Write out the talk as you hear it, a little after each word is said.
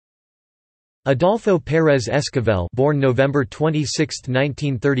Adolfo Pérez Esquivel, born November 26,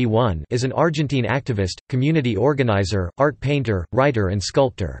 1931, is an Argentine activist, community organizer, art painter, writer and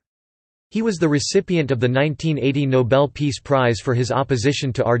sculptor. He was the recipient of the 1980 Nobel Peace Prize for his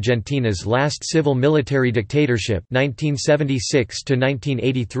opposition to Argentina's last civil-military dictatorship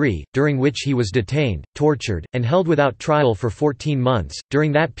 1976–1983, during which he was detained, tortured, and held without trial for 14 months.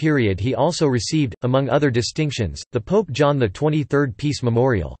 During that period he also received, among other distinctions, the Pope John XXIII Peace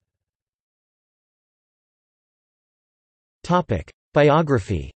Memorial.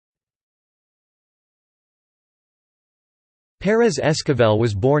 Biography. Pérez Esquivel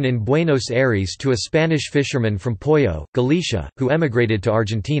was born in Buenos Aires to a Spanish fisherman from Puyo, Galicia, who emigrated to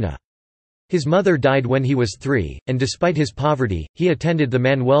Argentina. His mother died when he was 3, and despite his poverty, he attended the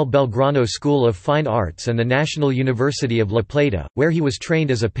Manuel Belgrano School of Fine Arts and the National University of La Plata, where he was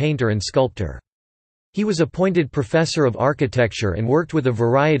trained as a painter and sculptor. He was appointed professor of architecture and worked with a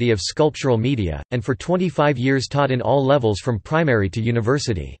variety of sculptural media, and for 25 years taught in all levels from primary to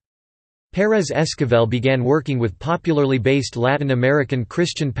university. Pérez Esquivel began working with popularly based Latin American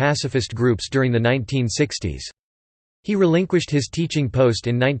Christian pacifist groups during the 1960s. He relinquished his teaching post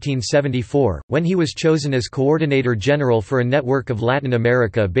in 1974, when he was chosen as Coordinator General for a network of Latin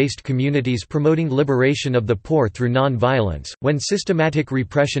America-based communities promoting liberation of the poor through non-violence, when systematic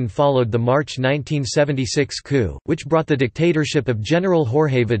repression followed the March 1976 coup, which brought the dictatorship of General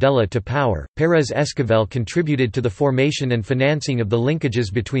Jorge Videla to power. Pérez Esquivel contributed to the formation and financing of the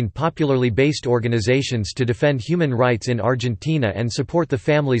linkages between popularly based organizations to defend human rights in Argentina and support the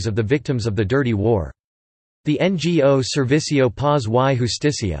families of the victims of the Dirty War. The NGO Servicio Paz y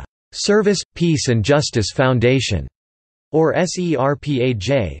Justicia, Service, Peace and Justice Foundation, or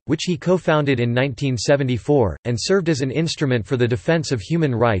SERPAJ, which he co-founded in 1974, and served as an instrument for the defense of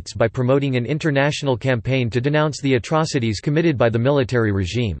human rights by promoting an international campaign to denounce the atrocities committed by the military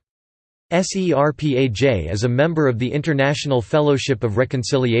regime. SERPAJ is a member of the International Fellowship of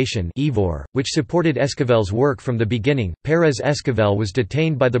Reconciliation (IVOR), which supported Esquivel's work from the beginning. Pérez Esquivel was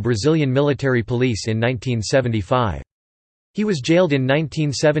detained by the Brazilian military police in 1975. He was jailed in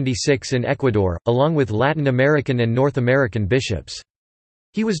 1976 in Ecuador, along with Latin American and North American bishops.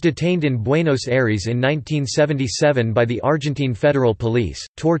 He was detained in Buenos Aires in 1977 by the Argentine Federal Police,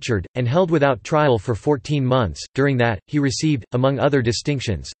 tortured, and held without trial for 14 months. During that, he received, among other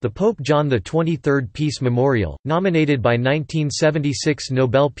distinctions, the Pope John XXIII Peace Memorial, nominated by 1976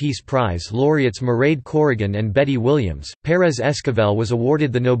 Nobel Peace Prize laureates Mairead Corrigan and Betty Williams. Pérez Esquivel was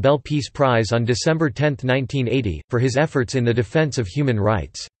awarded the Nobel Peace Prize on December 10, 1980, for his efforts in the defense of human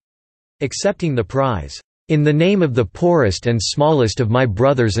rights. Accepting the prize, "In the name of the poorest and smallest of my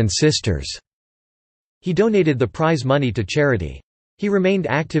brothers and sisters," he donated the prize money to charity. He remained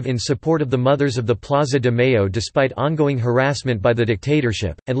active in support of the mothers of the Plaza de Mayo despite ongoing harassment by the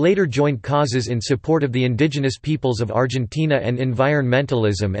dictatorship, and later joined causes in support of the indigenous peoples of Argentina and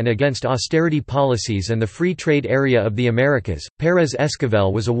environmentalism and against austerity policies and the free trade area of the Americas. Pérez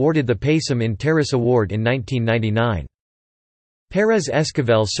Esquivel was awarded the Pacem in Terris Award in 1999. Pérez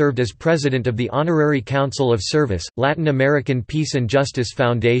Esquivel served as president of the Honorary Council of Service, Latin American Peace and Justice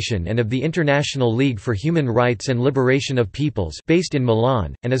Foundation and of the International League for Human Rights and Liberation of Peoples based in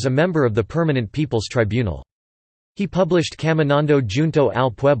Milan, and as a member of the Permanent People's Tribunal. He published Caminando Junto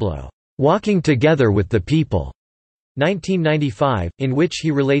al Pueblo, Walking Together with the People, 1995, in which he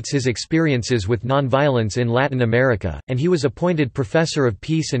relates his experiences with nonviolence in Latin America, and he was appointed Professor of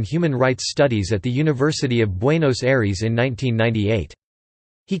Peace and Human Rights Studies at the University of Buenos Aires in 1998.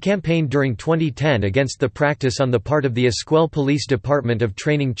 He campaigned during 2010 against the practice on the part of the Esquel Police Department of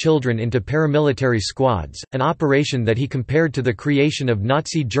training children into paramilitary squads, an operation that he compared to the creation of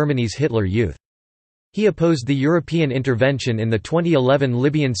Nazi Germany's Hitler Youth. He opposed the European intervention in the 2011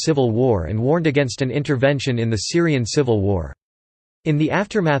 Libyan civil war and warned against an intervention in the Syrian civil war. In the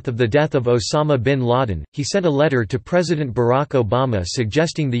aftermath of the death of Osama bin Laden, he sent a letter to President Barack Obama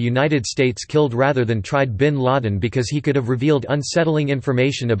suggesting the United States killed rather than tried bin Laden because he could have revealed unsettling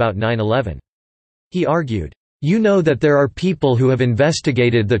information about 9/11. He argued, "You know that there are people who have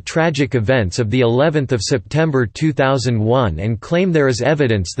investigated the tragic events of the 11th of September 2001 and claim there is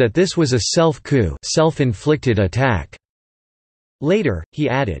evidence that this was a self-coup, self-inflicted attack." Later, he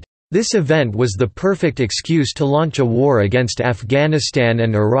added, "This event was the perfect excuse to launch a war against Afghanistan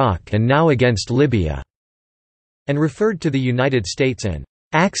and Iraq and now against Libya," and referred to the United States an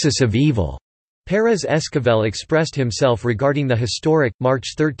 "axis of evil." Pérez Esquivel expressed himself regarding the historic,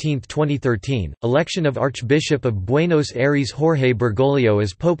 March 13, 2013, election of Archbishop of Buenos Aires Jorge Bergoglio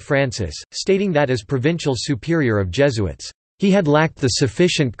as Pope Francis, stating that as provincial superior of Jesuits, he had lacked the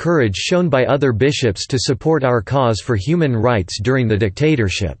sufficient courage shown by other bishops to support our cause for human rights during the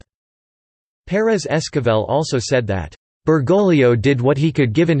dictatorship. Pérez Esquivel also said that, "Bergoglio did what he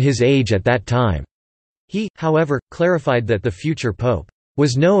could given his age at that time." He, however, clarified that the future pope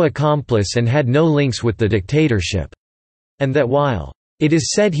was no accomplice and had no links with the dictatorship, and that while it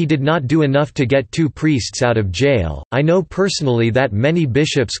is said he did not do enough to get 2 priests out of jail, I know personally that many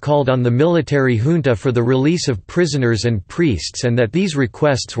bishops called on the military junta for the release of prisoners and priests and that these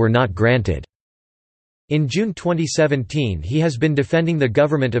requests were not granted. In June 2017 he has been defending the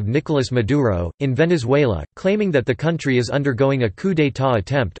government of Nicolás Maduro, in Venezuela, claiming that the country is undergoing a coup d'état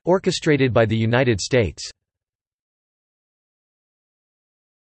attempt, orchestrated by the United States.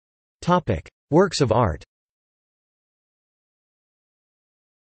 Works of art.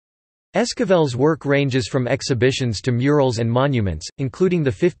 Esquivel's work ranges from exhibitions to murals and monuments, including the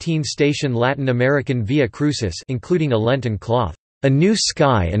 15-station Latin American Via Crucis, including a Lenten cloth, "A New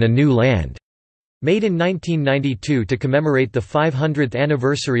Sky and a New Land", made in 1992 to commemorate the 500th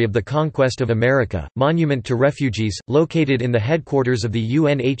anniversary of the conquest of America, monument to refugees, located in the headquarters of the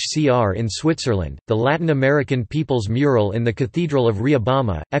UNHCR in Switzerland, the Latin American People's Mural in the Cathedral of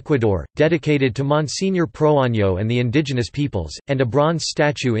Riobamba, Ecuador, dedicated to Monsignor Proaño and the indigenous peoples, and a bronze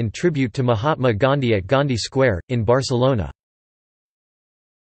statue in tribute to Mahatma Gandhi at Gandhi Square, in Barcelona.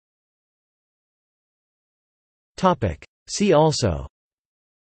 See also: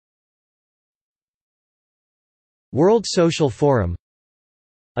 World Social Forum,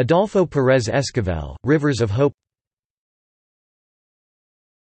 Adolfo Pérez Esquivel, Rivers of Hope.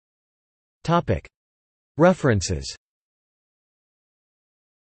 References.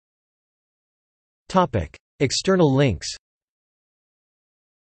 External links.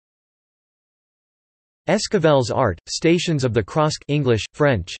 Esquivel's art, Stations of the Cross, English,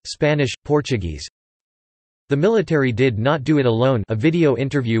 French, Spanish, Portuguese. The Military Did Not Do It Alone, a video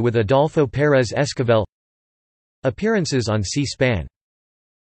interview with Adolfo Pérez Esquivel. Appearances on C-SPAN.